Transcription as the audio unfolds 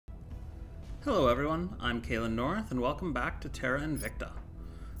Hello everyone, I'm Kalen North, and welcome back to Terra Invicta.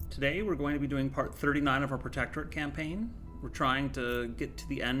 Today we're going to be doing part 39 of our Protectorate campaign. We're trying to get to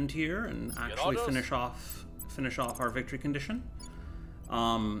the end here and actually finish off our victory condition.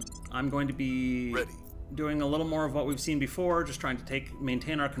 I'm going to be doing a little more of what we've seen before, just trying to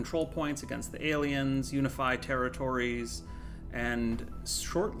maintain our control points against the aliens, unify territories, and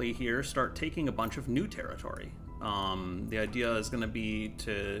shortly here start taking a bunch of new territory. The idea is going to be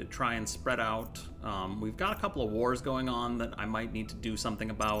to try and spread out. We've got a couple of wars going on that I might need to do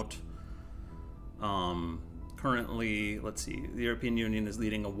something about. Currently, let's see, the European Union is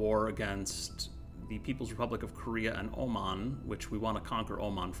leading a war against the People's Republic of Korea and Oman, which we want to conquer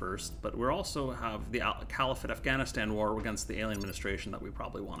Oman first, but we also have the Caliphate Afghanistan war against the alien administration that we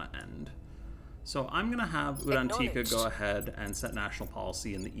probably want to end. So I'm going to have Urantika go ahead and set national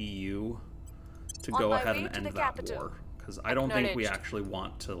policy in the EU to go ahead and end that war, because I don't think we actually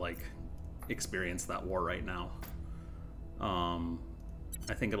want to, like, experience that war right now.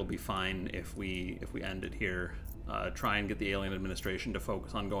 I think it'll be fine if we end it here. Try and get the alien administration to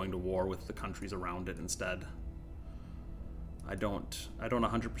focus on going to war with the countries around it instead. I don't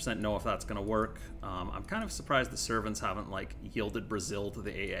 100% know if that's going to work. I'm kind of surprised the servants haven't, like, yielded Brazil to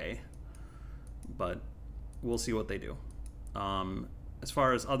the AA, but we'll see what they do. As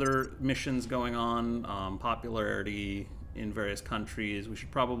far as other missions going on, popularity in various countries, we should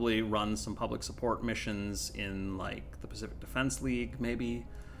probably run some public support missions in, like, the Pacific Defense League, maybe,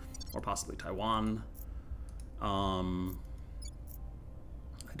 or possibly Taiwan. I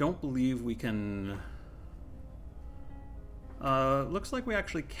don't believe we can... looks like we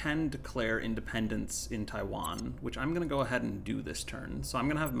actually can declare independence in Taiwan, which I'm going to go ahead and do this turn. So I'm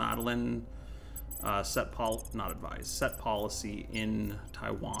going to have Madeline... set policy in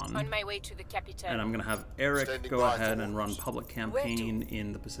Taiwan. On my way to the capital. And I'm going to have Eric go ahead and run public campaign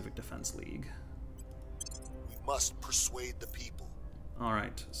in the Pacific Defense League. We must persuade the people.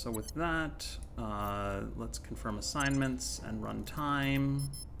 Alright, so with that, let's confirm assignments and run time.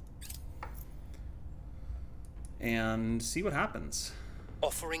 And see what happens.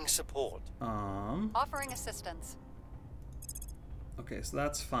 Offering support. Offering assistance. Okay, so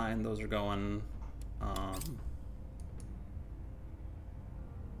that's fine. Those are going...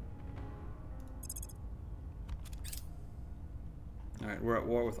 Alright, we're at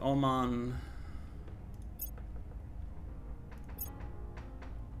war with Oman.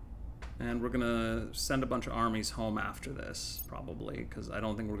 And we're gonna send a bunch of armies home after this, probably, because I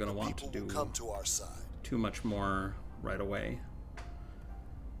don't think we're gonna want to do too much more right away.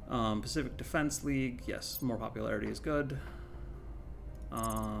 Pacific Defense League, yes, more popularity is good.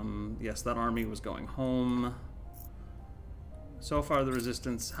 Yes, that army was going home. So far, the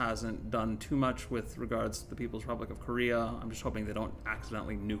resistance hasn't done too much with regards to the People's Republic of Korea. I'm just hoping they don't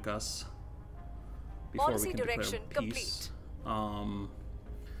accidentally nuke us before we can declare peace.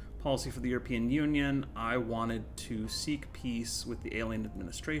 Policy for the European Union. I wanted to seek peace with the alien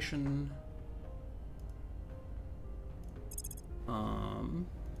administration.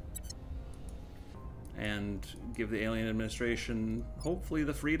 And give the alien administration, hopefully,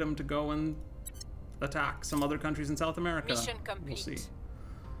 the freedom to go and attack some other countries in South America. Mission complete.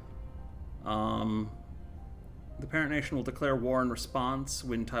 We'll see. The parent nation will declare war in response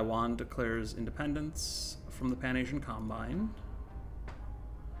when Taiwan declares independence from the Pan-Asian Combine.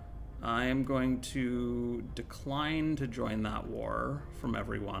 I am going to decline to join that war from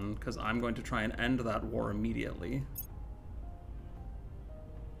everyone, because I'm going to try and end that war immediately.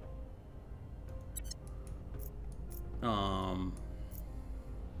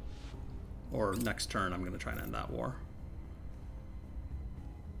 Or next turn, I'm going to try and end that war.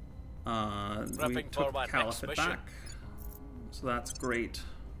 We took Caliphate back, so that's great.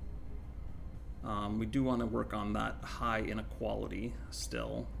 We do want to work on that high inequality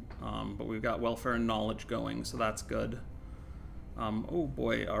still, but we've got welfare and knowledge going, so that's good. Oh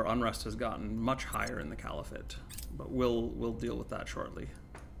boy, our unrest has gotten much higher in the Caliphate, but we'll deal with that shortly.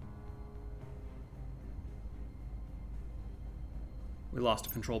 We lost a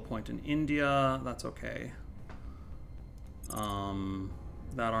control point in India. That's okay. That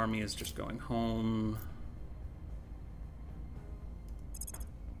army is just going home.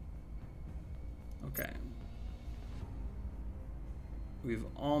 Okay. We've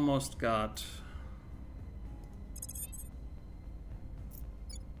almost got...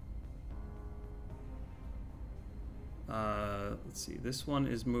 let's see. This one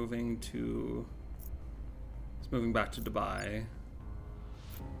is moving to... It's moving back to Dubai.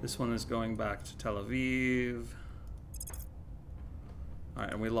 This one is going back to Tel Aviv.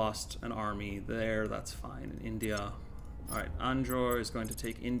 Alright, and we lost an army there. That's fine. In India. Alright, Anjor is going to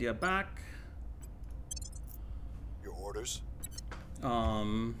take India back. Your orders?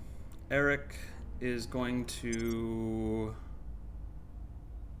 Eric is going to...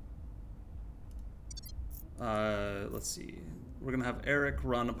 let's see. We're going to have Eric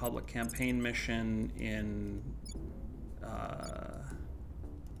run a public campaign mission in...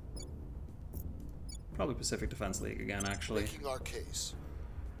 probably Pacific Defense League again, actually. Making our case.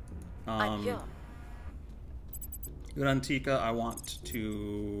 I'm here. Urantika, I want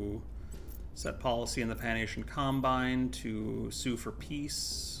to set policy in the Pan-Asian Combine to sue for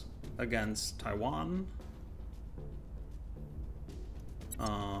peace against Taiwan.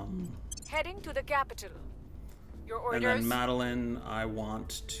 Heading to the capital. Your orders? And then Madeline, I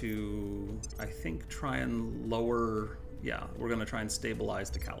want to, I think, try and lower... Yeah, we're going to try and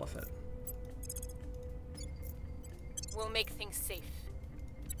stabilize the Caliphate. We'll make things safe.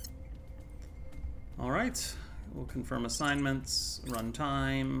 All right. We'll confirm assignments, run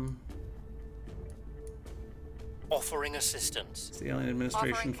time. Offering assistance. Is the alien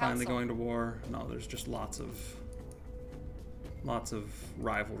administration Offering finally counsel. going to war? No, there's just lots of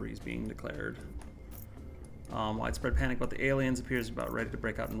rivalries being declared. Widespread panic about the aliens appears about ready to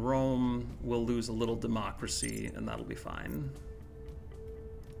break out in Rome. We'll lose a little democracy, and that'll be fine.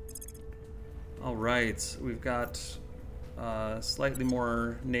 All right, we've got slightly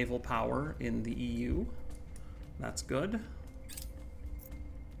more naval power in the EU. That's good.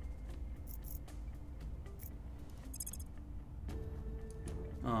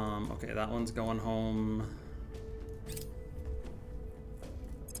 Okay, that one's going home.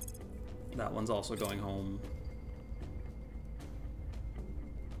 That one's also going home.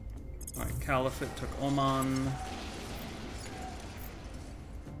 Alright, Caliphate took Oman.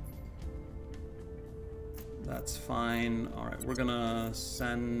 That's fine. Alright, we're gonna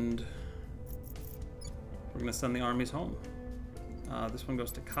send the armies home. This one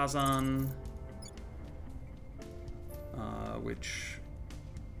goes to Kazan, which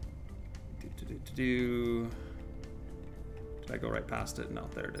did I go right past it? No,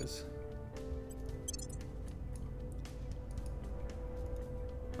 there it is.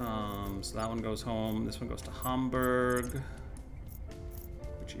 So that one goes home. This one goes to Hamburg,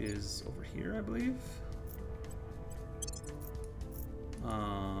 which is over here, I believe.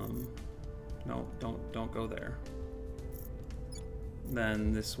 No, don't go there.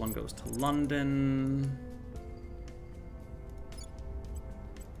 Then this one goes to London.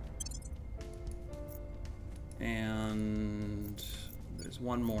 And there's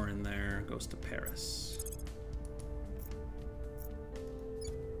one more in there, goes to Paris.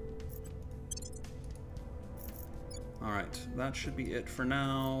 Alright, that should be it for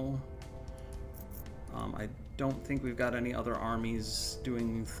now. I don't think we've got any other armies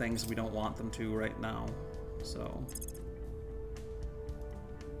doing things we don't want them to right now, so...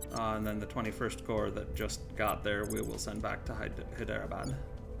 and then the 21st Corps that just got there, we will send back to Hyderabad.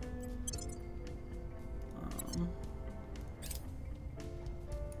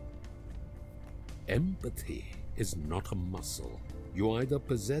 Empathy is not a muscle. You either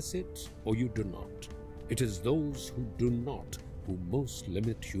possess it or you do not. It is those who do not who most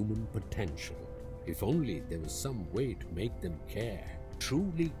limit human potential. If only there was some way to make them care,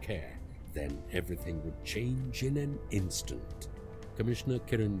 truly care, then everything would change in an instant. Commissioner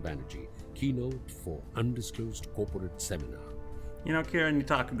Kiran Banerjee, keynote for Undisclosed Corporate Seminar. You know, Kiran, you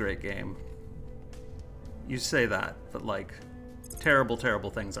talk a great game. You say that, but like, terrible,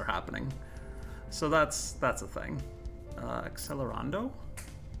 terrible things are happening. So that's a thing. Accelerando?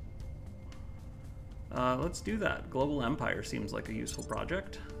 Let's do that. Global Empire seems like a useful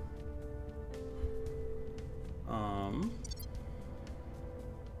project.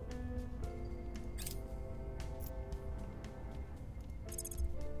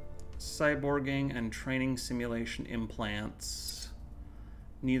 Cyborging and training simulation implants.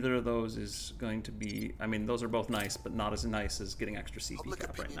 Neither of those is going to be... I mean, those are both nice, but not as nice as getting extra CP Public cap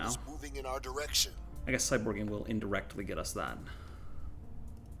right opinion now. is moving in our direction. I guess cyborging will indirectly get us that.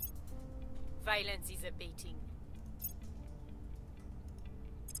 Violence is abating.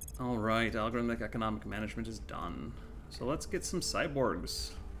 Alright, algorithmic economic management is done. So let's get some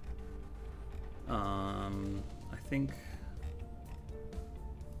cyborgs. I think...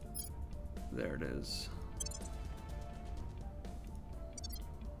 There it is.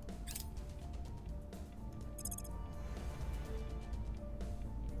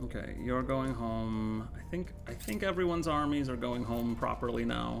 Okay, you're going home. I think everyone's armies are going home properly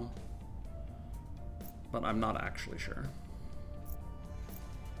now, but I'm not actually sure.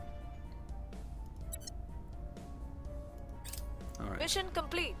 All right. Mission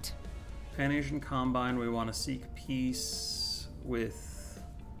complete. Pan-Asian Combine, we want to seek peace with...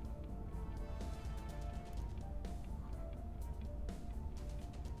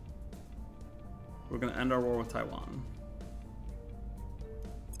 We're going to end our war with Taiwan.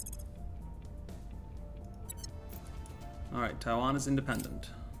 Alright, Taiwan is independent.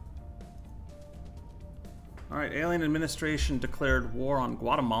 Alright, alien administration declared war on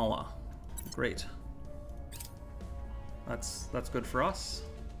Guatemala. Great. That's good for us.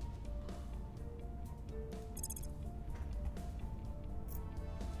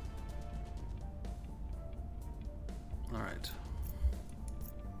 Alright.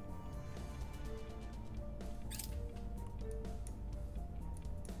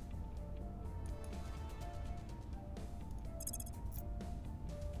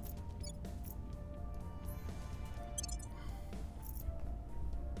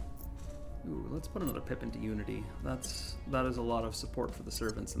 Ooh, let's put another pip into Unity. That is a lot of support for the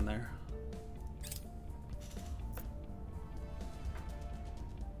servants in there.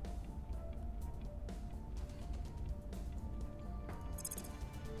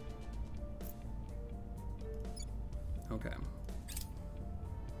 Okay.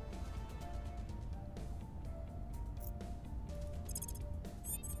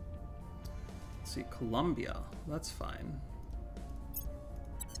 Let's see, Colombia. That's fine.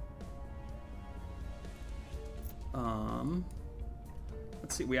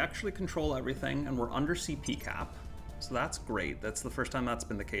 Let's see, we actually control everything and we're under CP cap, so that's great. That's the first time that's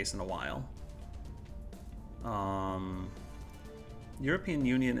been the case in a while. European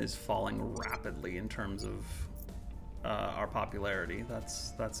Union is falling rapidly in terms of our popularity.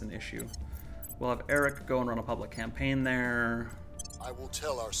 That's an issue. We'll have Eric go and run a public campaign there. I will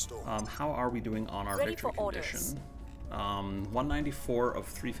tell our story. How are we doing on our Ready victory for condition? 194 of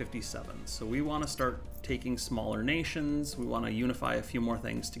 357. So we want to start taking smaller nations. We want to unify a few more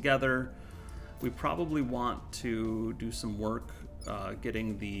things together. We probably want to do some work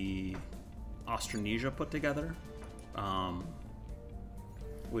getting the Austronesia put together,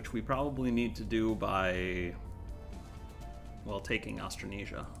 which we probably need to do by, well, taking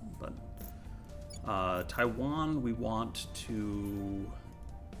Austronesia. But Taiwan, we want to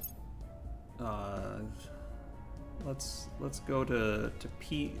let's go to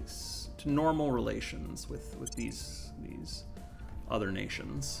peace, to normal relations with these other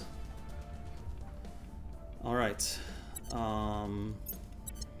nations. All right.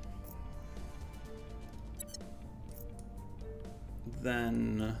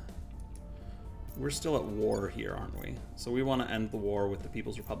 Then we're still at war here, aren't we? So we want to end the war with the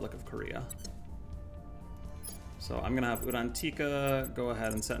People's Republic of Korea. So I'm going to have Urantika go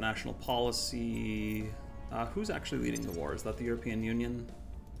ahead and set national policy. Who's actually leading the war? Is that the European Union?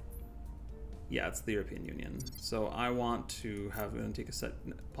 Yeah, it's the European Union. So I want to have Urantika set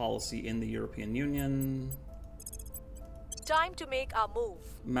policy in the European Union. Time to make our move.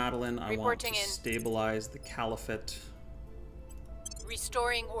 Madeline, I want Reporting to in. stabilize the Caliphate.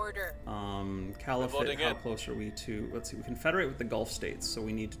 Restoring order. Caliphate, Reporting how in. close are we to... Let's see, we can federate with the Gulf states, so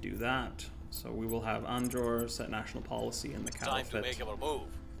we need to do that. So we will have Anjor set national policy in the Time Caliphate to make our move.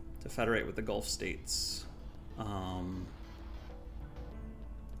 to federate with the Gulf states.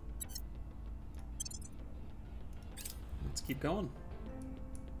 Let's keep going.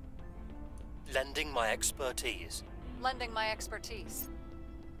 Lending my expertise. Lending my expertise.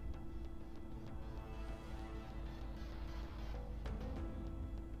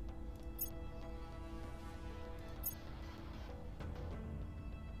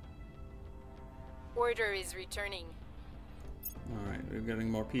 Order is returning. Alright, we're getting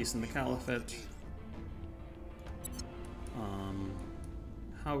more peace in the Caliphate.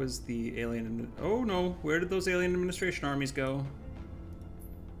 How is the alien... Oh no, where did those alien administration armies go?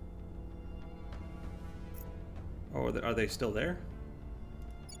 Oh, are they still there?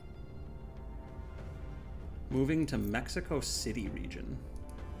 Moving to Mexico City region.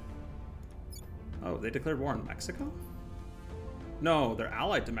 Oh, they declared war on Mexico? No, they're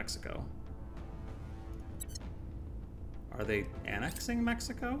allied to Mexico. Are they annexing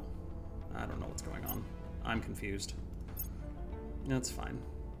Mexico? I don't know what's going on. I'm confused. That's fine.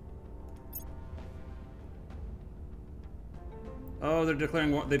 Oh, they're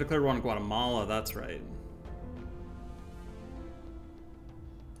declaring war. They declared war on Guatemala. That's right.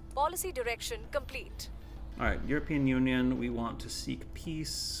 Policy direction complete. All right, European Union. We want to seek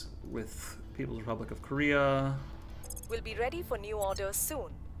peace with People's Republic of Korea, We'll be ready for new orders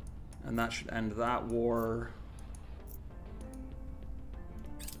soon. and that should end that war.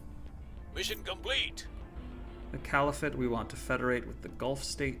 Mission complete. The Caliphate. We want to federate with the Gulf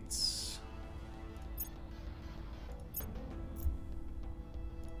states.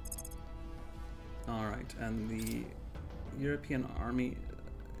 All right, and the European Army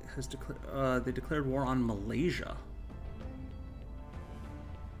has declared. They declared war on Malaysia.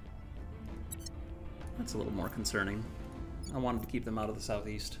 That's a little more concerning. I wanted to keep them out of the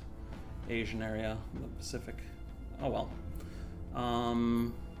Southeast Asian area, the Pacific. Oh well.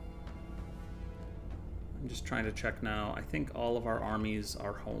 I'm just trying to check now. I think all of our armies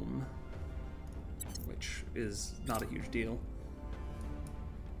are home, which is not a huge deal.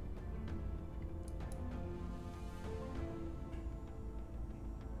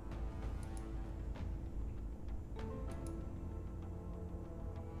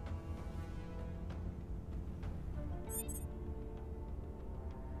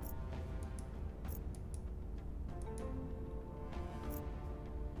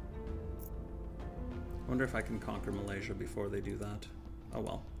 I wonder if I can conquer Malaysia before they do that. Oh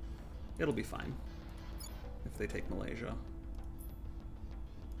well. It'll be fine if they take Malaysia.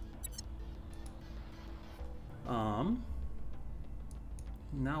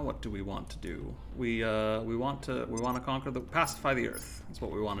 Now what do we want to do? We want to conquer pacify the Earth. That's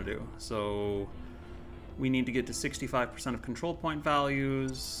what we want to do. So we need to get to 65% of control point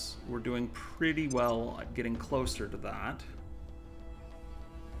values. We're doing pretty well at getting closer to that.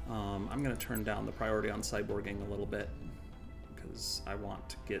 I'm going to turn down the priority on cyborging a little bit because I want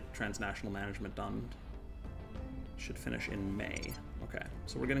to get transnational management done. Should finish in May. Okay,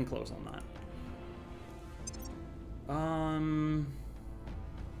 so we're getting close on that.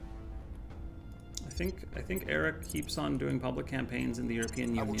 I think Eric keeps on doing public campaigns in the European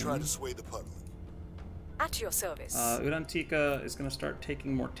Union. I will try to sway the public. At your service. Urantika is going to start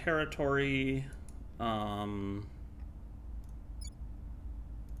taking more territory.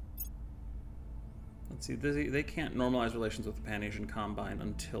 Let's see, they can't normalize relations with the Pan-Asian Combine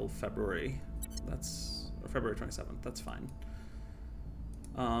until February. Or February 27th, that's fine.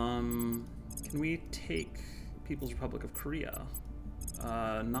 Can we take People's Republic of Korea?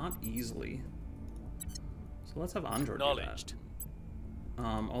 Not easily. So let's have Andor do that.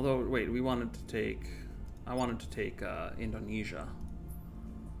 Although, wait, I wanted to take Indonesia,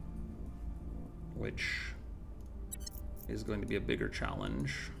 which is going to be a bigger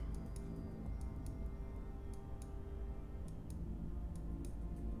challenge.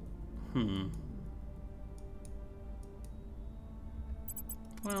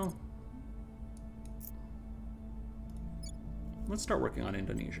 Well, let's start working on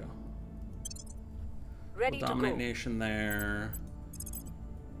Indonesia. Ready We'll to dominate go. nation there.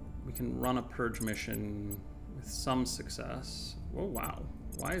 We can run a purge mission with some success. Oh wow.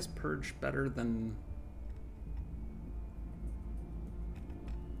 Why is purge better than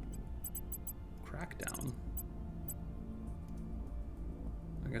crackdown?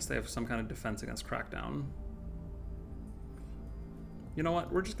 I guess they have some kind of defense against crackdown. You know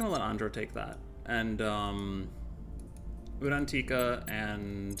what? We're just gonna let Andro take that. And Urantika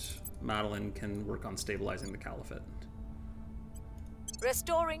and Madeline can work on stabilizing the Caliphate.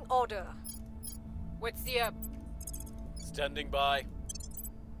 Restoring order. What's the Standing by.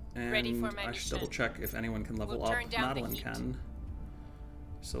 And Ready for my I should mission. double check if anyone can level We'll up. turn down the Madeline heat. can.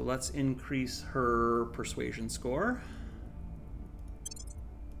 So let's increase her persuasion score.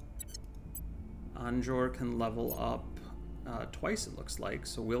 Anjor can level up twice, it looks like,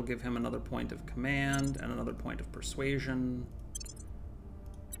 so we'll give him another point of command and another point of persuasion.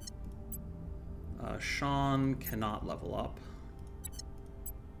 Sean cannot level up.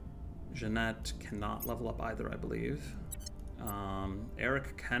 Jeanette cannot level up either, I believe.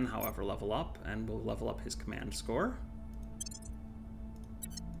 Eric can, however, level up, and will level up his command score.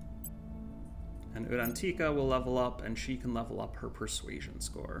 And Urantika will level up, and she can level up her persuasion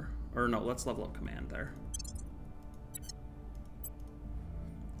score. Or no, let's level up command there.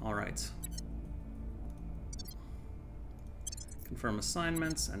 Alright. Confirm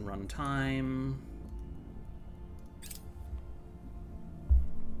assignments and run time.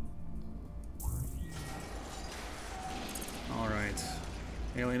 Alright.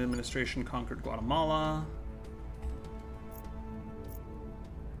 Alien administration conquered Guatemala.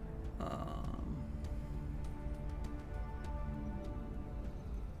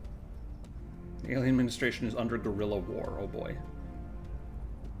 The alien administration is under guerrilla war, oh boy.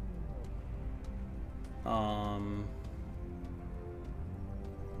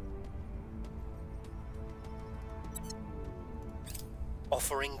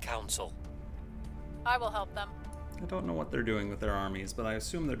 Offering counsel. I will help them. I don't know what they're doing with their armies, but I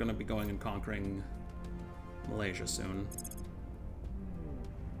assume they're going to be going and conquering Malaysia soon.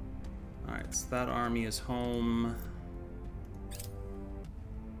 Alright, so that army is home.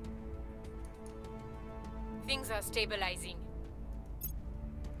 Things are stabilizing.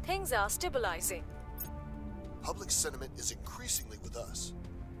 Things are stabilizing. Public sentiment is increasingly with us.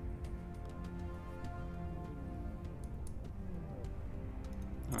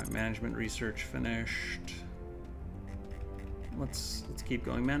 Alright, management research finished. Let's keep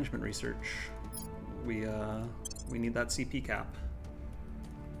going. Management research. We need that CP cap.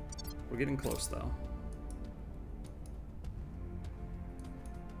 We're getting close though.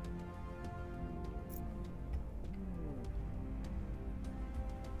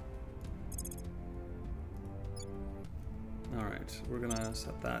 Alright, we're gonna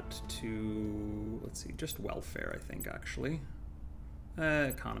set that to, let's see, just welfare, I think, actually.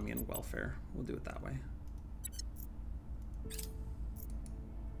 Economy and welfare. We'll do it that way.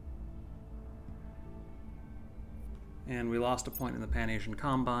 And we lost a point in the Pan-Asian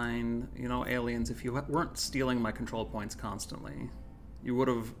Combine. You know, aliens, if you weren't stealing my control points constantly, you would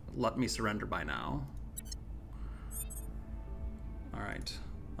have let me surrender by now. Alright.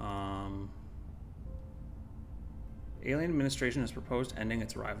 Alien administration has proposed ending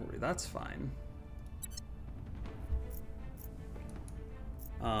its rivalry. That's fine.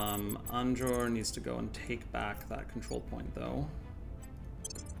 Anjor needs to go and take back that control point, though.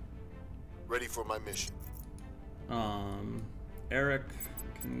 Ready for my mission. Eric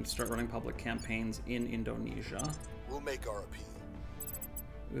can start running public campaigns in Indonesia. We'll make our appeal.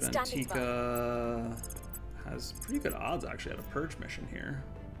 Udantika has pretty good odds, actually, at a purge mission here.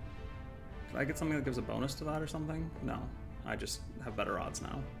 Can I get something that gives a bonus to that or something? No. I just have better odds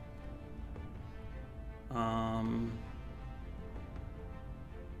now.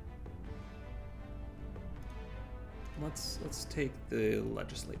 Let's take the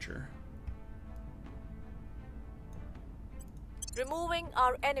legislature. Removing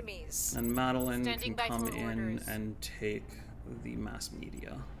our enemies. And Madeline Standing can by come for in orders. and take the mass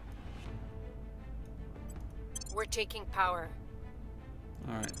media. We're taking power.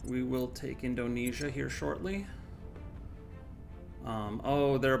 Alright, we will take Indonesia here shortly.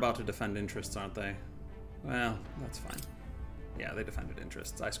 Oh, they're about to defend interests, aren't they? Well, that's fine. Yeah, they defended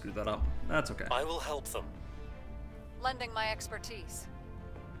interests. I screwed that up. That's okay. I will help them. Lending my expertise.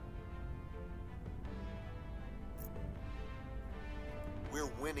 We're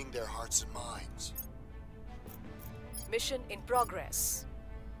winning their hearts and minds. Mission in progress.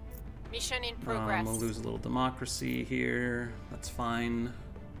 Mission in progress. We'll lose a little democracy here. That's fine.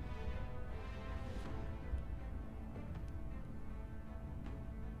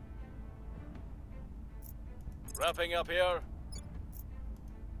 Wrapping up here.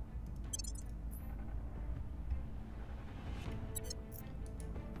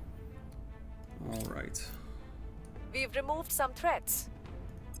 All right. We've removed some threats.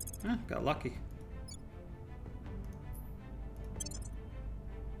 Got lucky.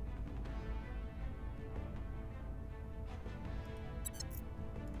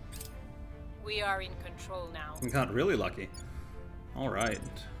 We are in control now. We got really lucky. All right.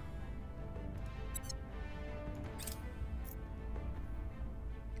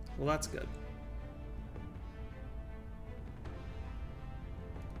 Well, that's good.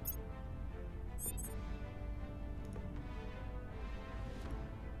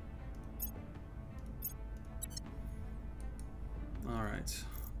 All right.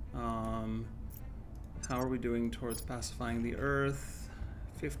 How are we doing towards pacifying the Earth?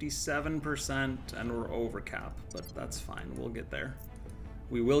 57%, and we're over cap, but that's fine. We'll get there.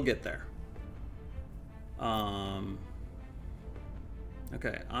 We will get there. Okay,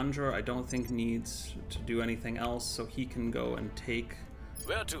 Anjor, I don't think needs to do anything else, so he can go and take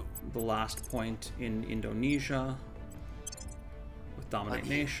Where to? the last point in Indonesia with Dominate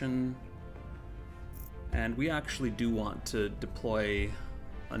Nation. And we actually do want to deploy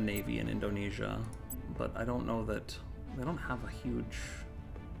a navy in Indonesia, but I don't know that they don't have a huge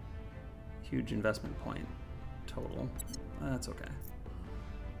investment point total. That's okay.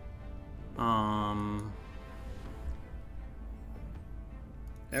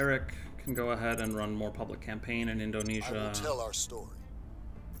 Eric can go ahead and run more public campaign in Indonesia. I will tell our story.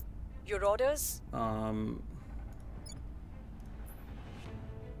 Your orders?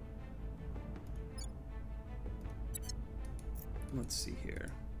 Let's see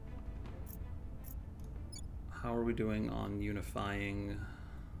here. How are we doing on unifying?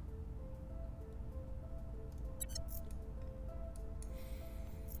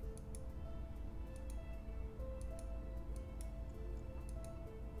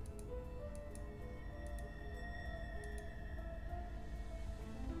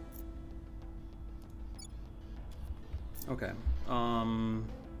 Okay.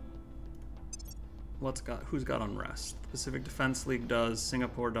 Who's got unrest? The Pacific Defense League does,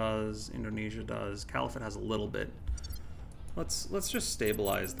 Singapore does, Indonesia does, Caliphate has a little bit. Let's just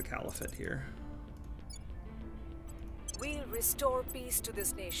stabilize the Caliphate here. We'll restore peace to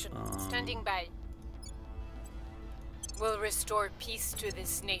this nation. Standing by. We'll restore peace to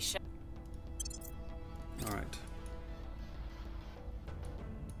this nation. Alright.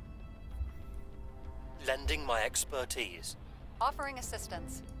 Lending my expertise. Offering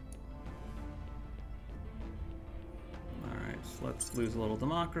assistance. Alright, so let's lose a little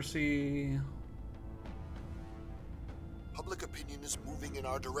democracy. Public opinion is moving in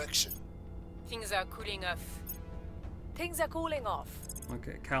our direction. Things are cooling off. Things are cooling off.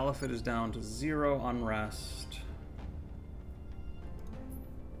 Okay, Caliphate is down to 0 unrest.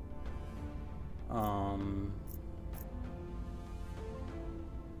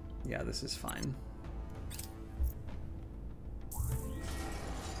 Yeah, this is fine.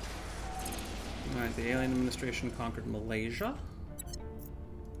 Alright, the Alien Administration conquered Malaysia.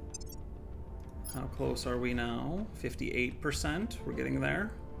 How close are we now? 58%. We're getting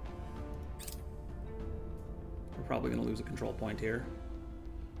there. We're probably going to lose a control point here.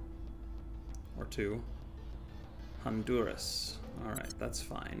 Or 2. Honduras. Alright, that's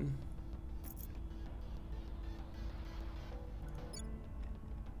fine.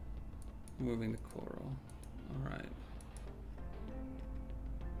 Moving to Coral. Alright.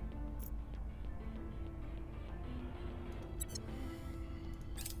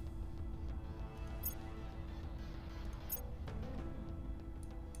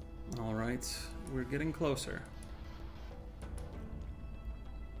 Alright, we're getting closer.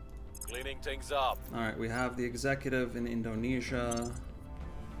 Cleaning things up. Alright, we have the executive in Indonesia.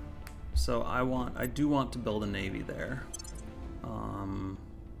 So I do want to build a navy there.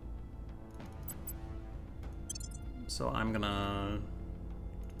 So I'm gonna,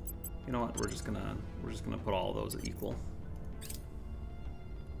 you know what, we're just gonna put all of those at equal.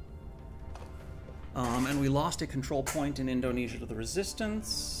 And we lost a control point in Indonesia to the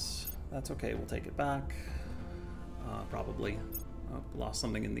resistance. That's okay, we'll take it back. Probably. Oh, lost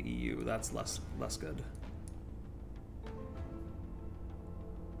something in the EU. That's less good.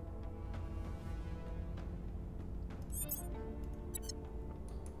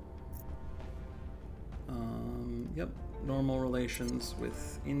 Yep, normal relations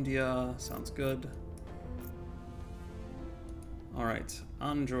with India. Sounds good. Alright,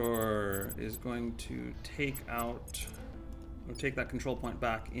 Anjor is going to take out, or take that control point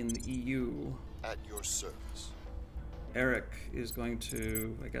back in the EU. At your service. Eric is going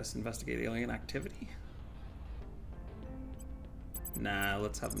to, I guess, investigate alien activity? Nah,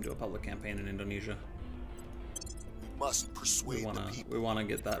 let's have him do a public campaign in Indonesia. We must persuade the people. We wanna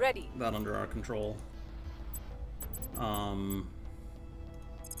get that under our control.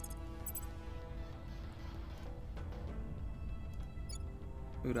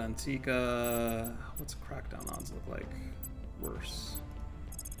 Udantika. What's crackdown odds look like? Worse.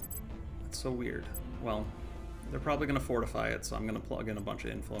 That's so weird. Well, they're probably going to fortify it, so I'm going to plug in a bunch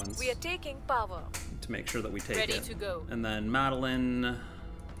of influence. We are taking power. To make sure that we take Ready it. to go. And then Madeline.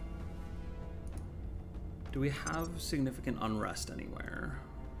 Do we have significant unrest anywhere?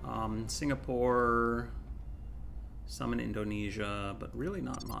 Singapore. Some in Indonesia, but really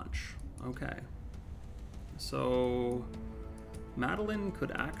not much. Okay. So Madeline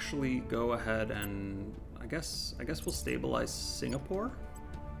could actually go ahead and I guess we'll stabilize Singapore.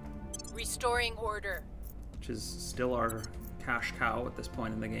 Restoring order. Which is still our cash cow at this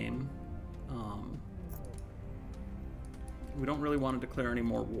point in the game. We don't really want to declare any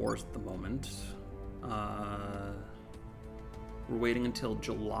more wars at the moment. We're waiting until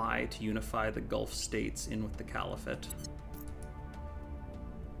July to unify the Gulf states in with the Caliphate.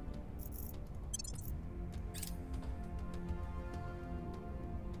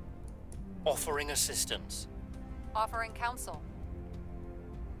 Offering assistance. Offering counsel.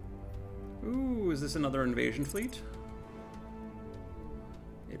 Ooh, is this another invasion fleet?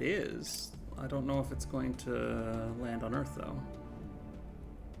 It is. I don't know if it's going to land on Earth, though.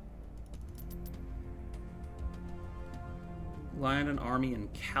 Land an army in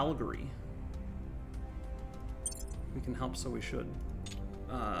Calgary. We can help, so we should.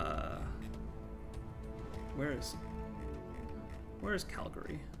 Where is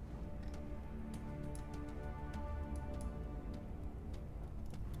Calgary?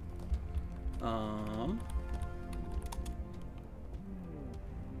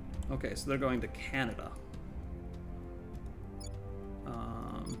 Okay, so they're going to Canada.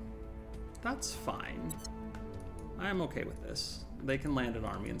 That's fine. I am okay with this. They can land an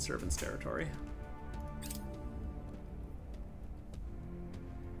army in Servants' territory.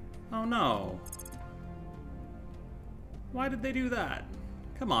 Oh no. Why did they do that?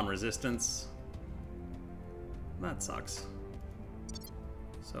 Come on, Resistance. That sucks.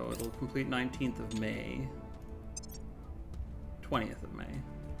 So it'll complete 19th of May. 20th of May.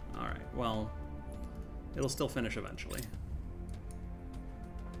 Alright, well, It'll still finish eventually.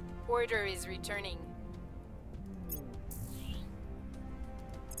 Order is returning.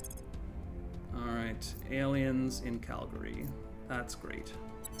 Alright, aliens in Calgary. That's great.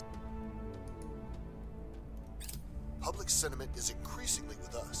 Public sentiment is increasingly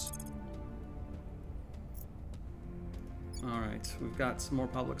with us. Alright, we've got some more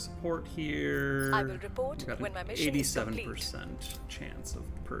public support here. I will report We've got when an my mission is 87% complete. chance of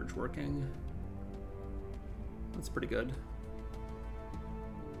the purge working. That's pretty good.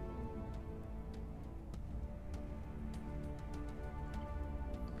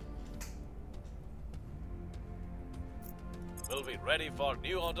 We'll be ready for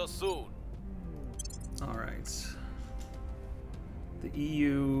new orders soon. Alright. The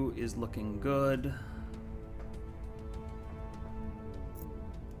EU is looking good.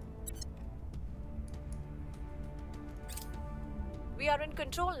 We are in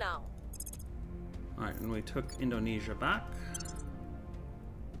control now. Alright, and we took Indonesia back.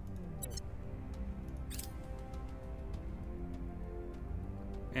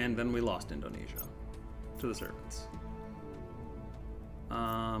 And then we lost Indonesia to the servants.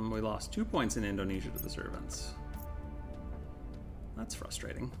 We lost 2 points in Indonesia to the servants. That's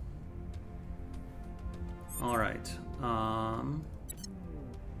frustrating. Alright.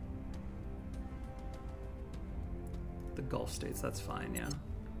 The Gulf states, that's fine, yeah.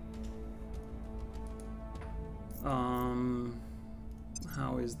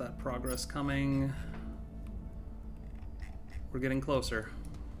 How is that progress coming? We're getting closer.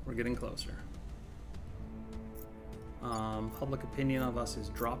 We're getting closer. Public opinion of us is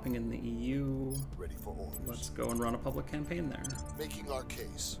dropping in the EU. Ready for orders. Let's go and run a public campaign there. Making our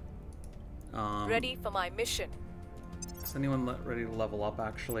case. Ready for my mission. Is anyone ready to level up,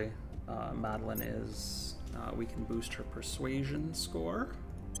 actually? Madeline is. We can boost her persuasion score.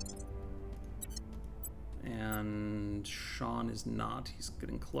 And Sean is not. He's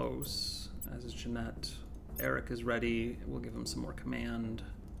getting close, as is Jeanette. Eric is ready. We'll give him some more command.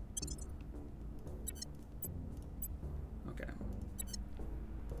 Okay.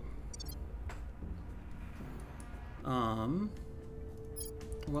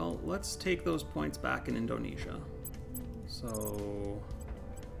 Well, let's take those points back in Indonesia. So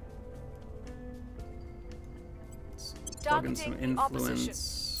let's plug in some Targeting the opposition.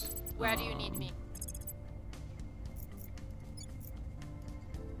 influence. Where do you need me?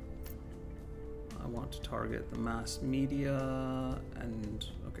 I want to target the mass media and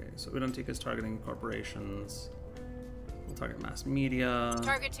okay, so Udantik is targeting corporations. We'll target mass media.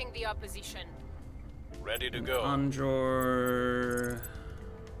 Targeting the opposition. Ready to And go. Anjor.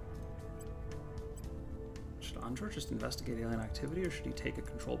 Should Anjor just investigate alien activity, or should he take a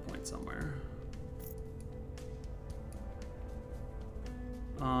control point somewhere?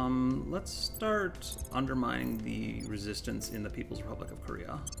 Let's start undermining the resistance in the People's Republic of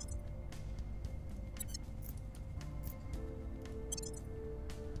Korea.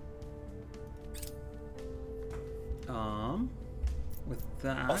 With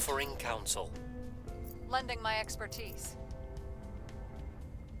that, Offering counsel. Lending my expertise.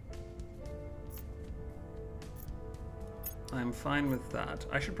 I'm fine with that.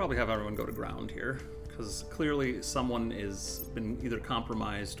 I should probably have everyone go to ground here, because clearly someone is been either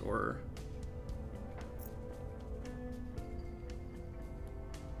compromised or...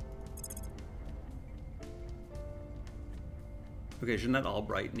 Okay, Jeanette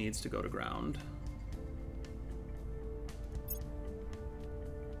Albright needs to go to ground.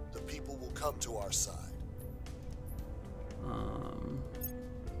 The people will come to our side.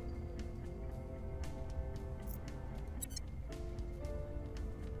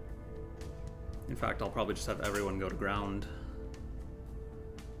 In fact, I'll probably just have everyone go to ground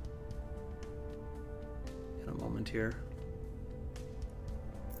in a moment here.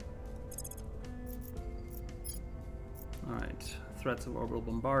 Alright, threats of orbital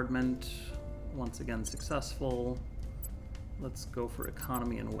bombardment, once again successful. Let's go for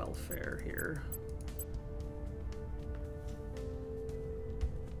economy and welfare here.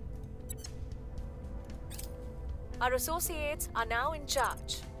 Our associates are now in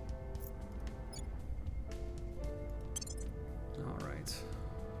charge. Alright.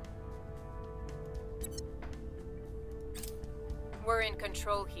 We're in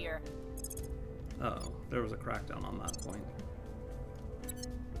control here. Uh-oh, there was a crackdown on that point.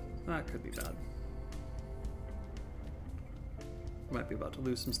 That could be bad. Might be about to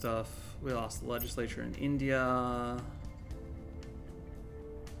lose some stuff. We lost the legislature in India.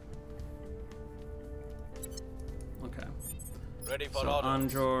 Okay. Ready for So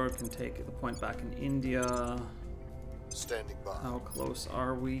orders. Anjor can take the point back in India. Standing by. How close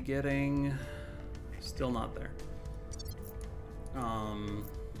are we getting? Still not there.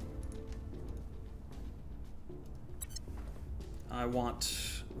 I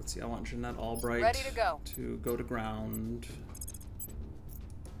want, let's see, I want Jeanette Albright Ready to go to ground.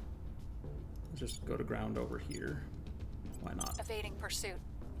 Just go to ground over here. Why not? Evading pursuit.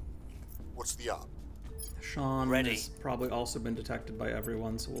 What's the op? Sean Ready. has probably also been detected by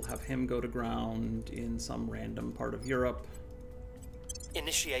everyone, so we'll have him go to ground in some random part of Europe.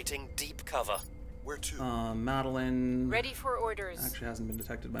 Initiating deep cover. Where to? Madeline Ready for orders. actually hasn't been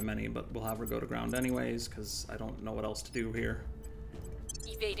detected by many, but we'll have her go to ground anyways, because I don't know what else to do here.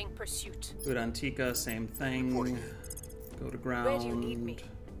 Evading pursuit. Udantika, same thing. Reporting. Go to ground. Where do you need me?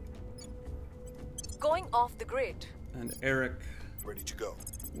 Going off the grid. And Eric Ready to go.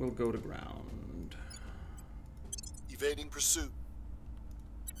 will go to ground. Evading pursuit.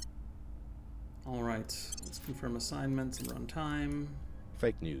 Alright, let's confirm assignments and run time.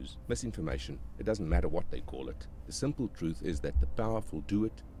 Fake news, misinformation, it doesn't matter what they call it. The simple truth is that the powerful do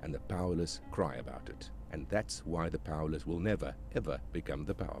it and the powerless cry about it. And that's why the powerless will never, ever become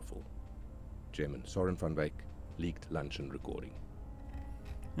the powerful. Chairman Soren van Wyk, leaked luncheon recording.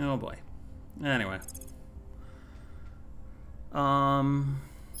 Oh boy. Anyway.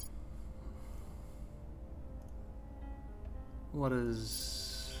 What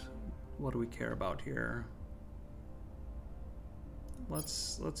do we care about here?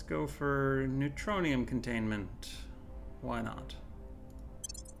 Let's go for neutronium containment. Why not?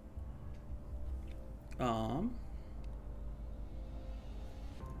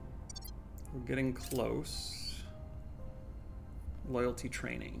 We're getting close. Loyalty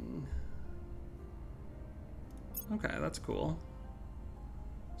training. Okay, that's cool.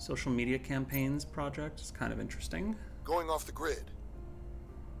 Social media campaigns project is kind of interesting. Going off the grid.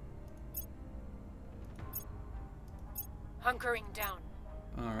 Hunkering down.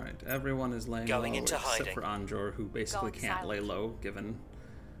 Alright, everyone is laying Going low into except hiding. for Anjor, who basically Going can't lay silent. low, given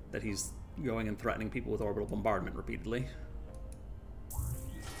that he's going and threatening people with orbital bombardment repeatedly.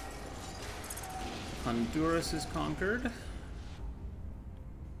 Honduras is conquered.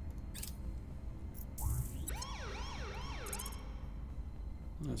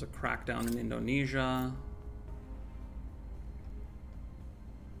 There's a crackdown in Indonesia.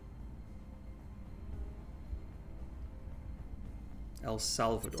 El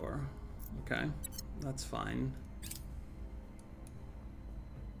Salvador. Okay, that's fine.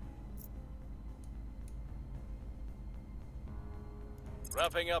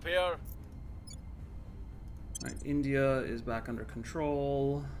 Wrapping up here. Alright, India is back under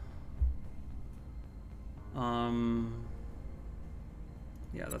control.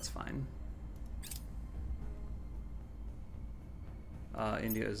 Yeah, that's fine.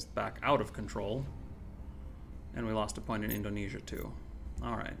 India is back out of control. And we lost a point in Indonesia too.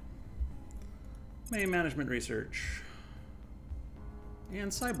 Alright. Main management research.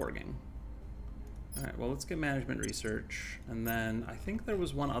 And cyborging. Alright, well let's get management research. And then I think there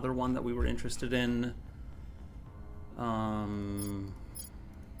was one other one that we were interested in.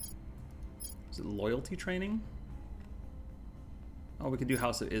 Is it loyalty training? Oh, we could do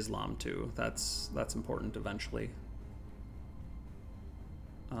House of Islam too. That's important eventually.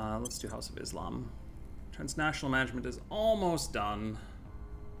 Let's do House of Islam. Transnational management is almost done.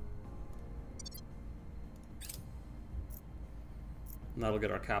 And that'll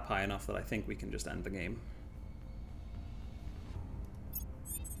get our cap high enough that I think we can just end the game.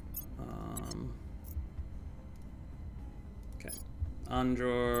 Okay.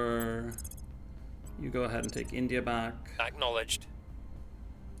 Anjor, you go ahead and take India back. Acknowledged.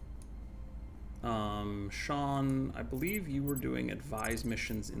 Sean, I believe you were doing advise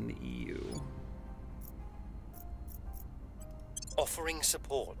missions in the EU. Offering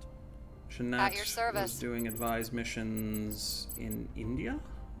support. Jeanette At your service. was doing advise missions in India?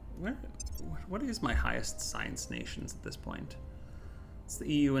 What is my highest science nations at this point? It's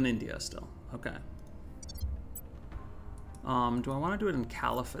the EU and India still. Okay. Do I want to do it in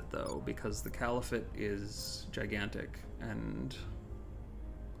Caliphate though? Because the Caliphate is gigantic and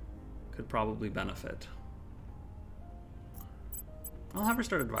could probably benefit. I'll have her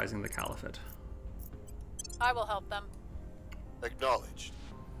start advising the Caliphate. I will help them. Acknowledged.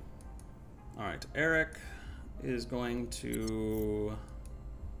 Alright, Eric is going to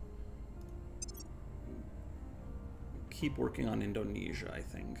keep working on Indonesia, I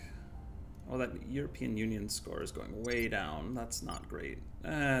think. Oh, that European Union score is going way down. That's not great.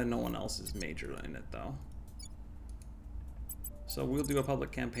 No one else is major in it, though. So we'll do a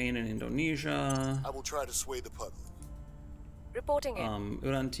public campaign in Indonesia. I will try to sway the public. Reporting in.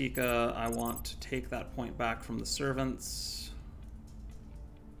 Urantika, I want to take that point back from the servants.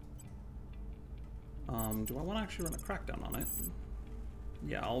 Do I want to actually run a crackdown on it?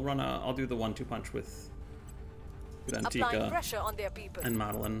 Yeah, I'll do the 1-2 punch with Applying Antica pressure on their people. and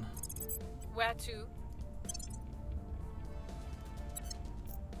Madeline. Where to?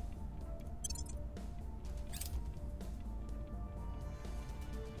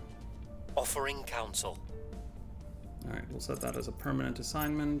 Offering counsel. Alright, we'll set that as a permanent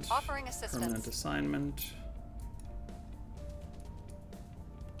assignment. Offering assistance. Permanent assignment.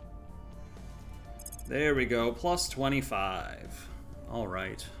 There we go, plus 25.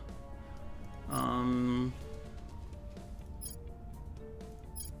 Alright.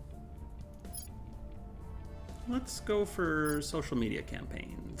 Let's go for social media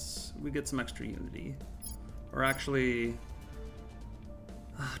campaigns. We get some extra unity. Or actually,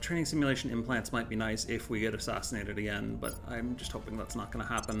 training simulation implants might be nice if we get assassinated again, but I'm just hoping that's not going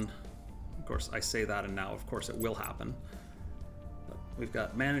to happen. Of course, I say that, and now, of course, it will happen. But we've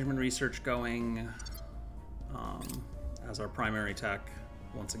got management research going as our primary tech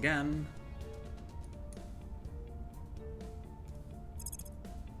once again.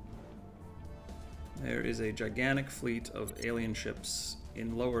 There is a gigantic fleet of alien ships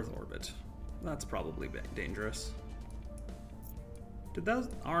in low Earth orbit. That's probably dangerous. Did that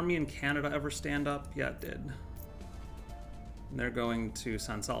army in Canada ever stand up? Yeah, it did. And they're going to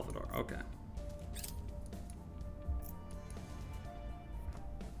San Salvador. Okay.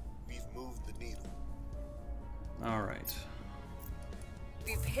 We've moved the needle. All right.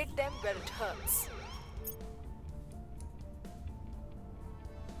 We've hit them where it hurts.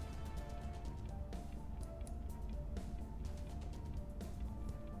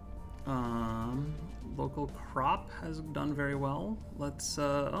 Local crop has done very well. Let's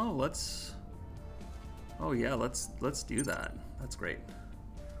oh yeah, let's do that. That's great.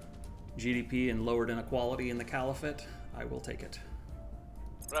 GDP and lowered inequality in the Caliphate. I will take it.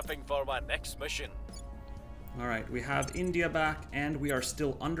 Prepping for my next mission. All right, we have India back, and we are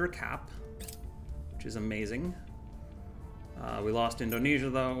still under cap, which is amazing. We lost Indonesia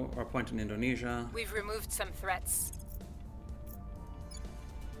though, or a point in Indonesia. We've removed some threats.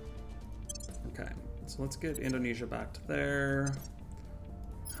 Okay, so let's get Indonesia back to there.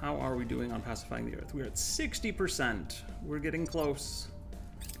 How are we doing on pacifying the Earth? We're at 60%. We're getting close.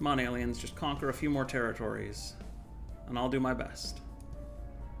 Come on, aliens, just conquer a few more territories. And I'll do my best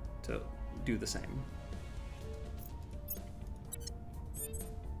to do the same.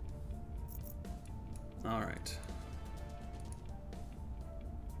 All right.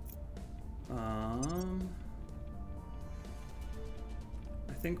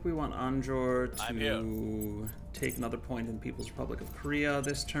 I think we want Anjor to take another point in People's Republic of Korea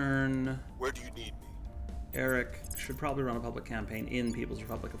this turn. Where do you need me? Eric should probably run a public campaign in People's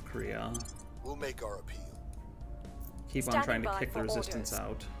Republic of Korea. We'll make our appeal. Keep on trying to kick the resistance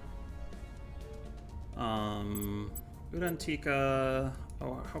out. Udantika.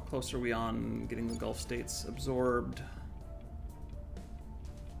 Oh, how close are we on getting the Gulf states absorbed?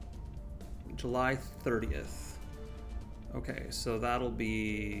 July 30th. Okay, so that'll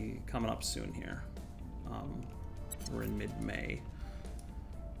be coming up soon here. We're in mid-May.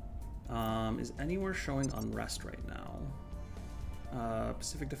 Is anywhere showing unrest right now?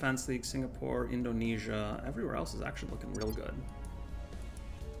 Pacific Defense League, Singapore, Indonesia. Everywhere else is actually looking real good.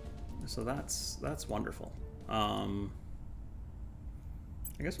 So that's wonderful. I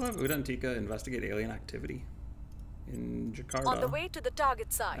guess we'll have Udantika investigate alien activity in Jakarta. On the way to the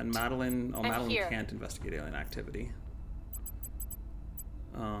target site. And Madeline, oh, Madeline here. can't investigate alien activity.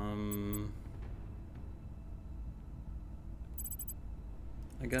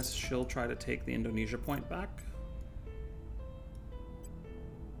 I guess she'll try to take the Indonesia point back.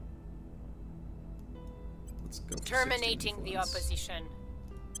 Let's go for Terminating 60 the influence. opposition.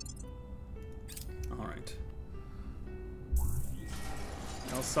 All right.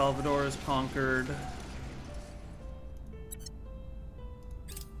 El Salvador is conquered.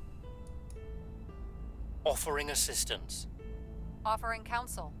 Offering assistance. Offering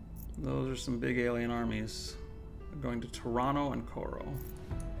counsel. Those are some big alien armies. We're going to Toronto and Coro.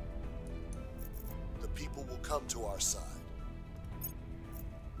 The people will come to our side.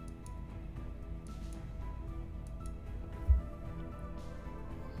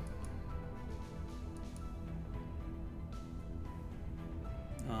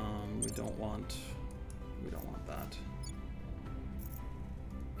 We don't want that.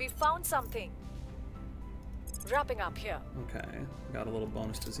 We found something. Wrapping up here. Okay, got a little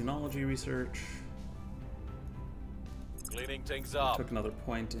bonus to xenology research. Cleaning things up. Took another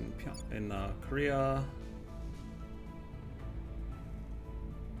point in Korea.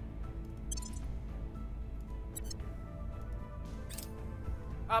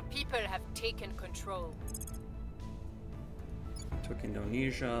 Our people have taken control. Took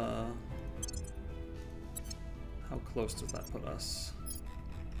Indonesia. How close does that put us?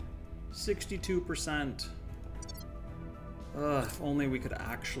 62%. If only we could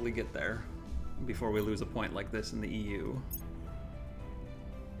actually get there before we lose a point like this in the EU.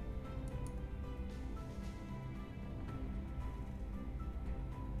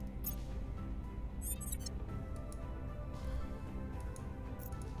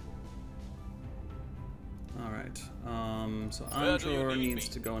 Alright, so Andor needs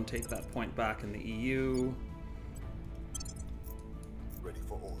to go and take that point back in the EU. Ready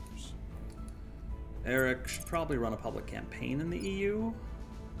for orders. Eric should probably run a public campaign in the EU,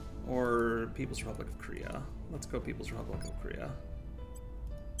 or People's Republic of Korea. Let's go People's Republic of Korea.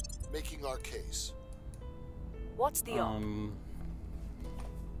 Making our case. What's the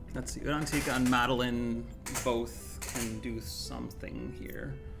Let's see, Antigua and Madeline both can do something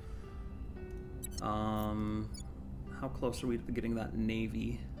here. How close are we to getting that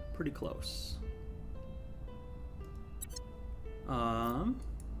navy? Pretty close. I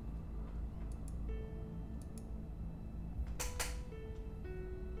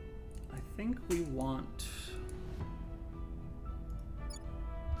think we want...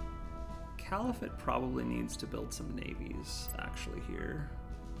 Caliphate probably needs to build some navies, actually, here.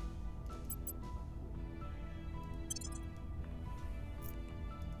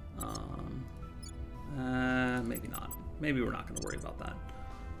 Maybe not. Maybe we're not going to worry about that.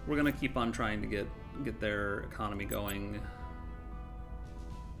 We're going to keep on trying to get their economy going.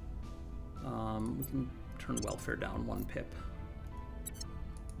 We can turn welfare down 1 pip.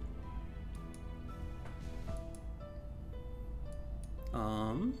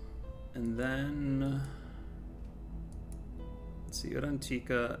 And then let's see,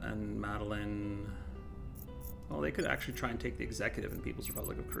 Antigua and Madeline. Well, they could actually try and take the executive in People's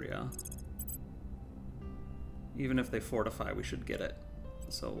Republic of Korea. Even if they fortify, we should get it.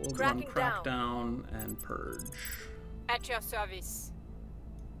 So we'll run Crackdown and Purge. At your service.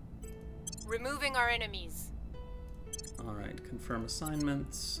 Removing our enemies. Alright, confirm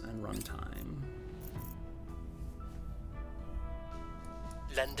assignments and runtime.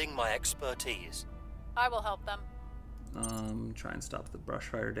 Lending my expertise. I will help them. Try and stop the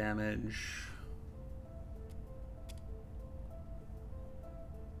brushfire damage.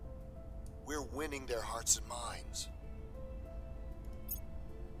 We're winning their hearts and minds.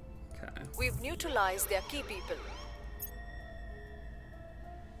 Okay. We've neutralized their key people.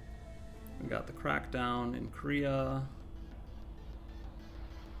 We got the crackdown in Korea.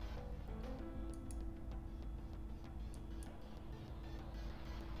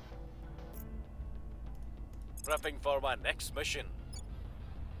 Prepping for my next mission.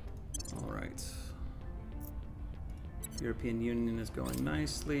 All right. European Union is going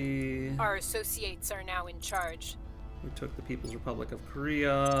nicely. Our associates are now in charge. We took the People's Republic of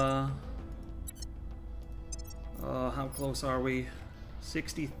Korea. How close are we?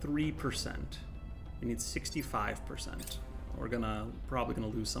 63%. We need 65%. We're probably gonna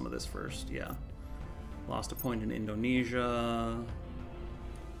lose some of this first, yeah. Lost a point in Indonesia.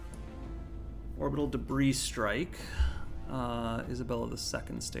 Orbital debris strike. Isabella the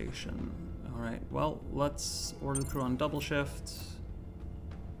second station. Alright, well, let's order the crew on double shift.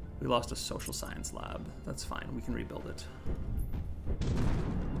 We lost a social science lab. That's fine, we can rebuild it.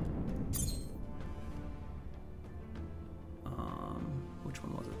 Which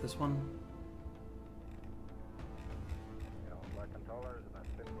one was it? This one?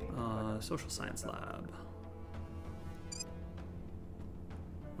 Social science lab.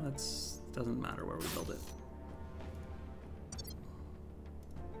 Doesn't matter where we build it.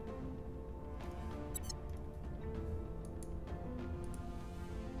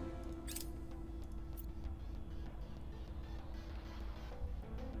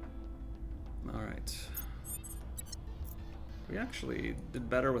 Alright. We actually did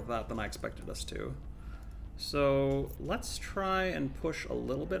better with that than I expected us to. So let's try and push a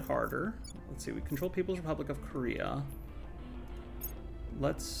little bit harder. Let's see, we control People's Republic of Korea.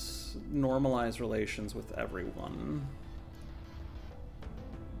 Let's normalize relations with everyone.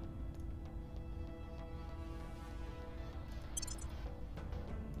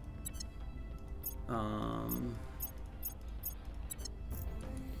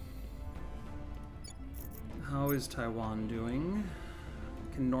 How is Taiwan doing?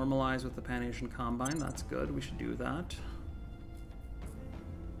 Can normalize with the Pan-Asian Combine, that's good, we should do that.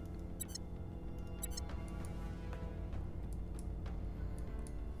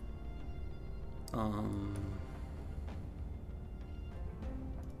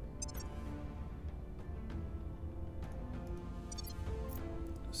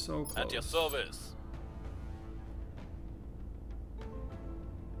 So close. At your service.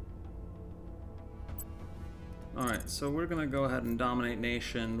 Alright, so we're gonna go ahead and dominate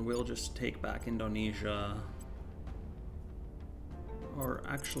nation. We'll just take back Indonesia. Or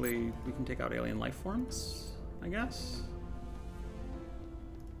actually, we can take out alien life forms, I guess?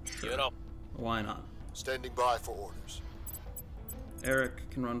 Sure. Europe. Why not? Standing by for orders. Eric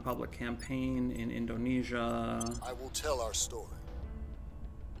can run public campaign in Indonesia. I will tell our story.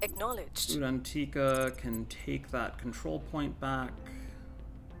 Acknowledged. Udantika can take that control point back.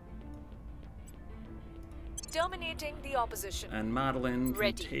 Terminating the opposition. And Madeline can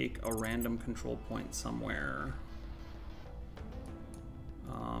Ready. take a random control point somewhere.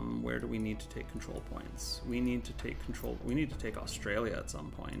 Where do we need to take control points? We need to take control. We need to take Australia at some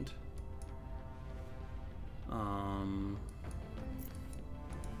point.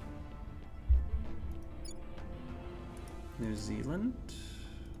 New Zealand,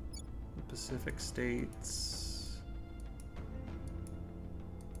 the Pacific States.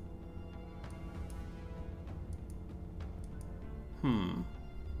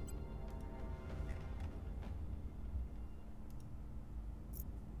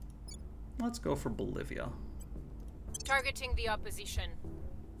 Let's go for Bolivia. Targeting the opposition.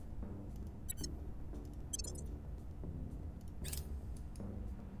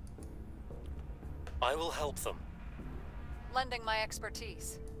 I will help them. Lending my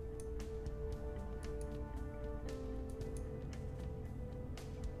expertise.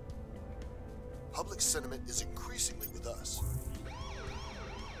 Public sentiment is increasingly with us.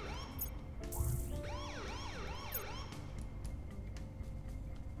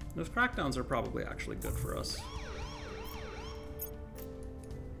 Those crackdowns are probably actually good for us.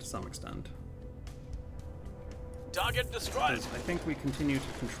 To some extent. Target destroyed. Because I think we continue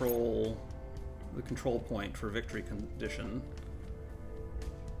to control the control point for victory condition.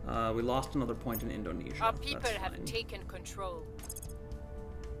 We lost another point in Indonesia. Our people That's have fine. taken control.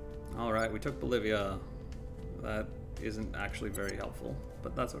 Alright, we took Bolivia. That isn't actually very helpful,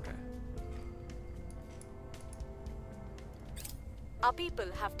 but that's okay. Our people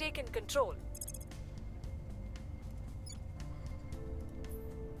have taken control.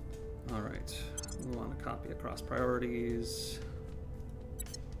 Alright, we want to copy across priorities.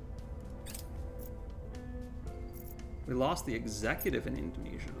 We lost the executive in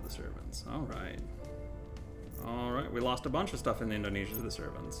Indonesia to the servants. Alright. Alright, we lost a bunch of stuff in Indonesia to the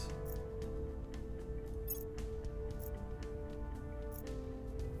servants.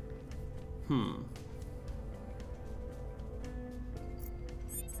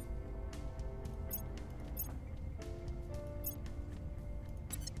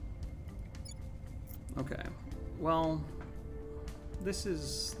 Okay. Well, this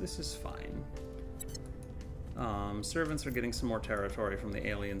is fine. Servants are getting some more territory from the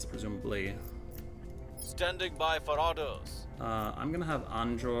aliens, presumably. Standing by for orders. I'm gonna have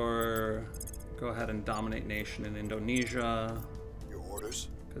Anjor go ahead and dominate nation in Indonesia. Your orders?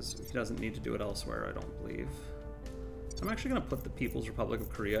 Because he doesn't need to do it elsewhere, I don't believe. I'm actually gonna put the People's Republic of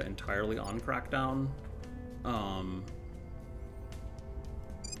Korea entirely on Crackdown.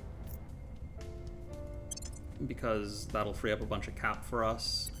 Because that'll free up a bunch of cap for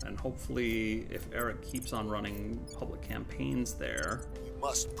us, and hopefully if Eric keeps on running public campaigns there, We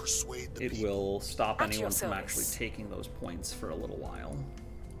must persuade the it people. will stop At anyone your from actually service. taking those points for a little while.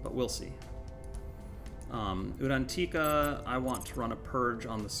 But we'll see. Udantika, I want to run a purge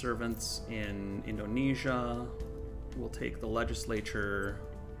on the servants in Indonesia. We'll take the legislature.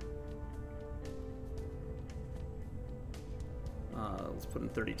 Let's put in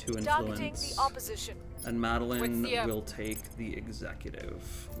 32 Targeting influence. the opposition. And Madeline With the, will take the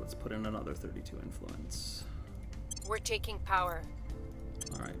executive. Let's put in another 32 influence. We're taking power.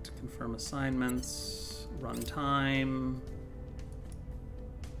 Alright, confirm assignments, run time.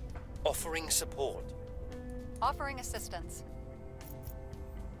 Offering support. Offering assistance.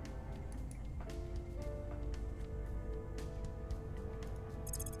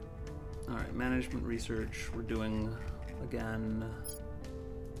 Alright, management research, we're doing again.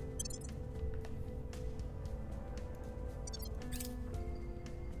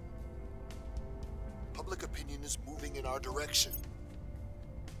 Public opinion is moving in our direction.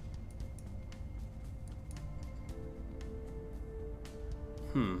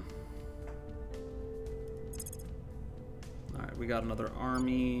 Alright, we got another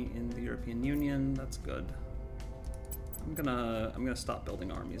army in the European Union, that's good. I'm gonna stop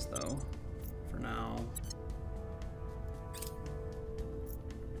building armies though, for now.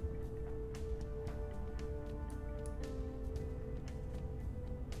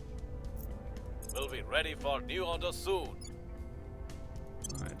 We'll be ready for new orders soon.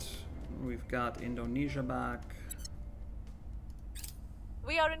 Alright, we've got Indonesia back.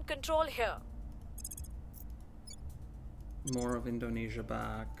 We are in control here. More of Indonesia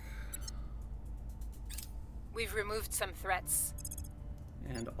back. We've removed some threats.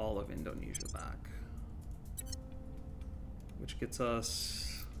 And all of Indonesia back. Which gets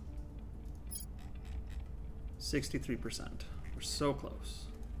us 63%. We're so close.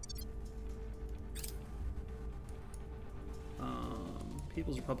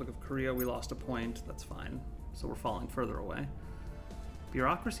 People's Republic of Korea, we lost a point. That's fine. So we're falling further away.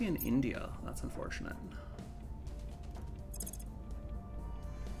 Bureaucracy in India. That's unfortunate.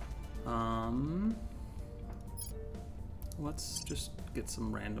 Let's just get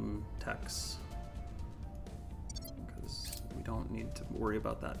some random techs, because we don't need to worry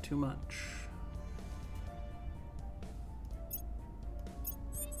about that too much.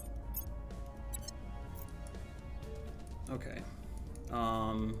 Okay.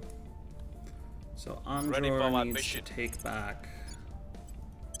 So Andor needs to take back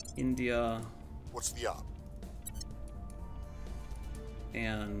India. What's the op?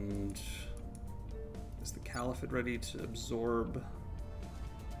 And is the Caliphate ready to absorb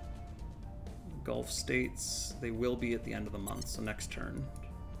Gulf states? They will be at the end of the month, so next turn.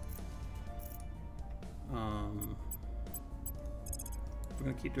 We're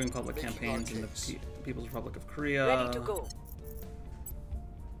going to keep doing public campaigns in the People's Republic of Korea. Ready to go.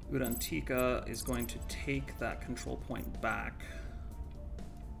 Udantika is going to take that control point back.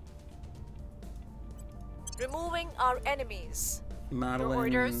 Removing our enemies.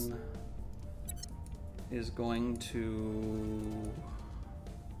 Madeline is going to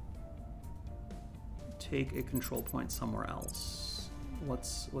take a control point somewhere else.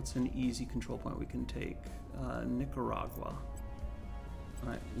 What's an easy control point we can take? Nicaragua. All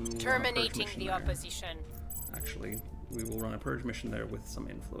right, we will terminating the opposition. Actually, we will run a purge mission there with some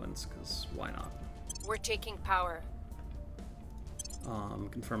influence, because why not? We're taking power.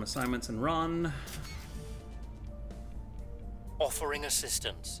 Confirm assignments and run. Offering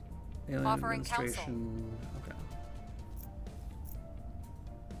assistance. Alien Offering counsel. administration. Okay.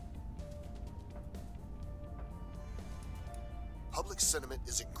 Public sentiment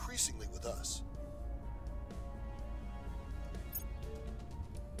is increasingly with us.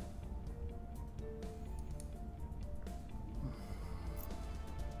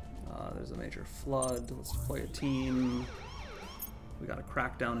 There's a major flood. Let's deploy a team. We got a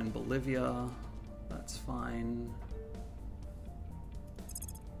crackdown in Bolivia. That's fine.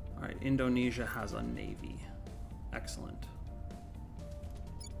 Alright, Indonesia has a navy. Excellent.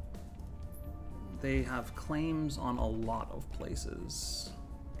 They have claims on a lot of places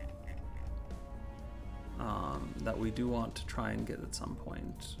that we do want to try and get at some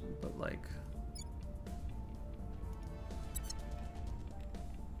point, but like...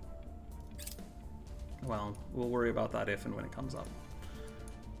 Well, we'll worry about that if and when it comes up.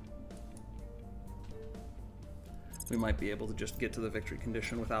 We might be able to just get to the victory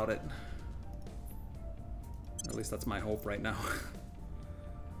condition without it. At least that's my hope right now.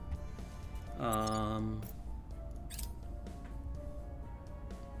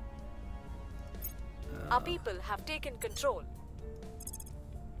 Our people have taken control.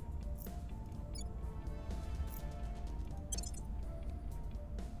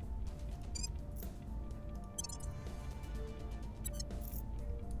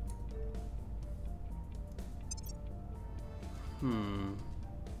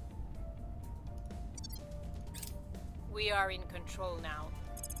 We are in control now.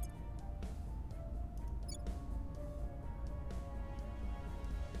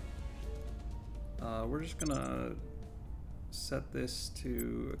 We're just gonna set this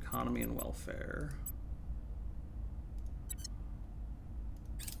to economy and welfare.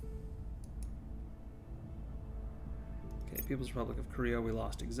 Okay, People's Republic of Korea, we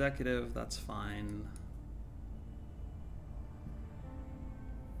lost executive, that's fine.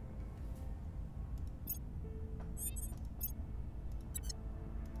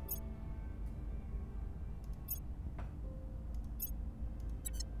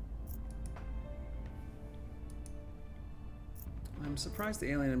 I'm surprised the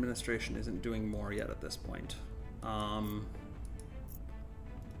Alien Administration isn't doing more yet at this point.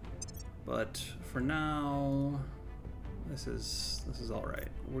 But for now, this is all right.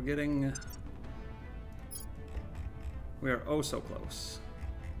 We are oh so close.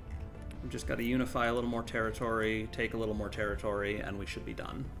 We've just got to unify a little more territory, take a little more territory, and we should be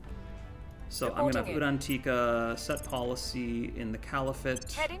done. So I'm going to have Udantika set policy in the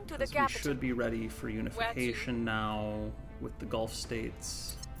Caliphate. Heading to the We capital. should be ready for unification now with the Gulf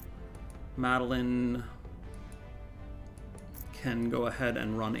states. Madeline can go ahead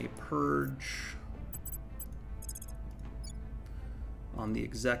and run a purge on the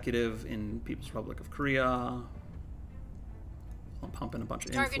executive in People's Republic of Korea. I'll pump in a bunch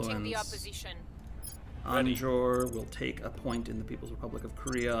of influence. Targeting the opposition. Anjor will take a point in the People's Republic of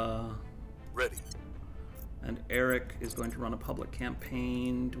Korea. Ready. And Eric is going to run a public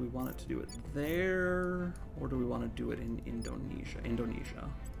campaign. Do we want it to do it there, or do we want to do it in Indonesia?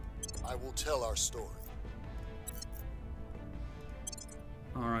 I will tell our story.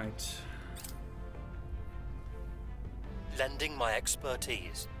 All right. Lending my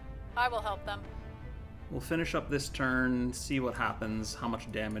expertise. I will help them. We'll finish up this turn, see what happens, how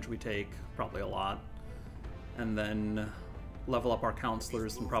much damage we take, probably a lot, and then level up our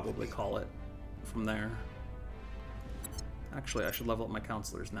counselors and probably call it from there. Actually, I should level up my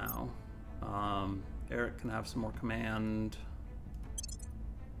counselors now. Eric can have some more command.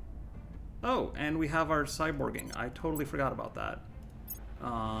 Oh, and we have our cyborging. I totally forgot about that.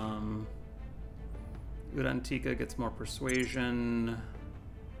 Urantika gets more persuasion.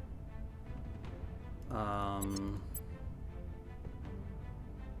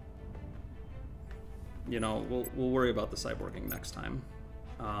 You know, we'll worry about the cyborging next time.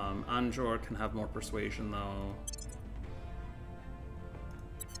 Anjor can have more persuasion though.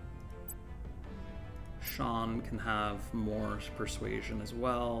 Sean can have more persuasion as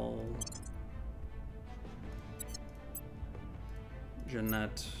well.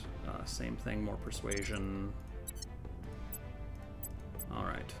 Jeanette, same thing, more persuasion.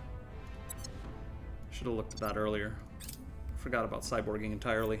 Alright. Should have looked at that earlier. Forgot about cyborging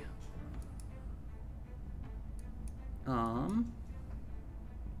entirely.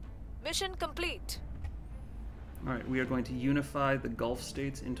 Mission complete. Alright, we are going to unify the Gulf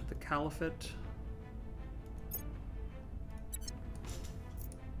states into the Caliphate,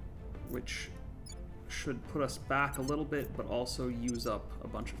 which should put us back a little bit, but also use up a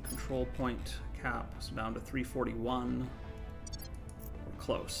bunch of control point cap, so down to 341. We're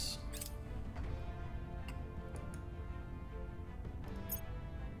close.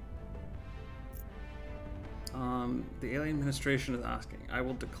 The Alien Administration is asking. I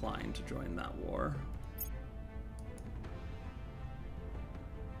will decline to join that war.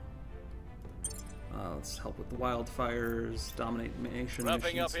 Let's help with the wildfires. Dominate nation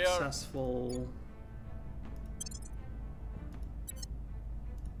mission successful.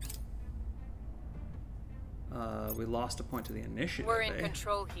 We lost a point to the initiative. We're in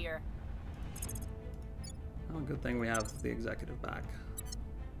control here. Oh, good thing we have the executive back.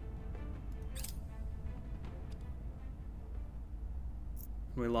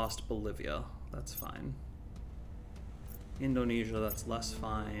 We lost Bolivia. That's fine. Indonesia, that's less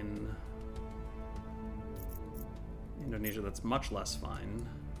fine. Indonesia, that's much less fine.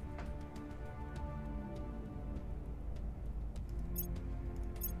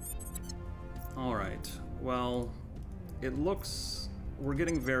 Alright, well, it looks... we're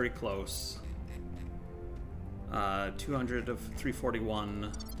getting very close. 200 of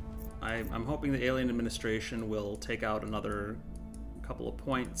 341. I'm hoping the Alien Administration will take out another couple of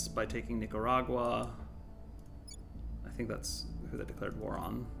points by taking Nicaragua. I think that's who they declared war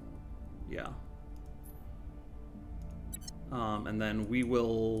on. Yeah. And then we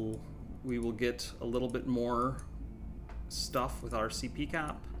will get a little bit more stuff with our CP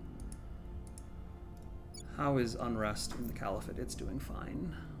cap. How is unrest in the Caliphate? It's doing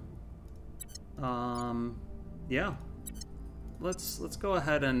fine. Yeah. Let's go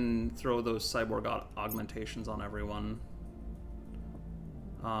ahead and throw those cyborg augmentations on everyone.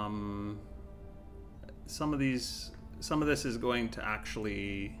 Some of this is going to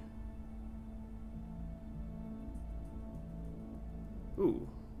actually... Ooh.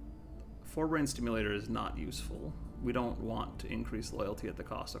 Forebrain Stimulator is not useful. We don't want to increase loyalty at the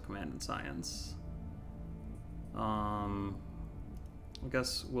cost of command and science. I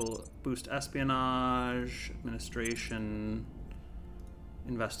guess we'll boost espionage, administration,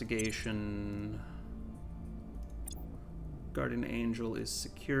 investigation. Guardian Angel is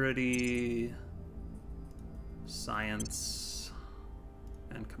security, science,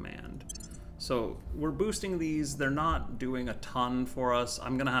 and command. So we're boosting these. They're not doing a ton for us.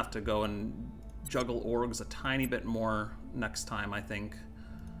 I'm gonna have to go and juggle orgs a tiny bit more next time, I think.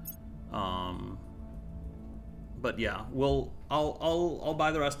 But yeah, I'll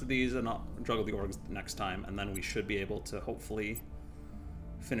buy the rest of these and I'll juggle the orgs next time, and then we should be able to hopefully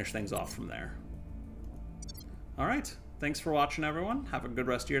finish things off from there. All right, thanks for watching, everyone. Have a good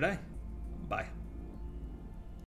rest of your day. Bye.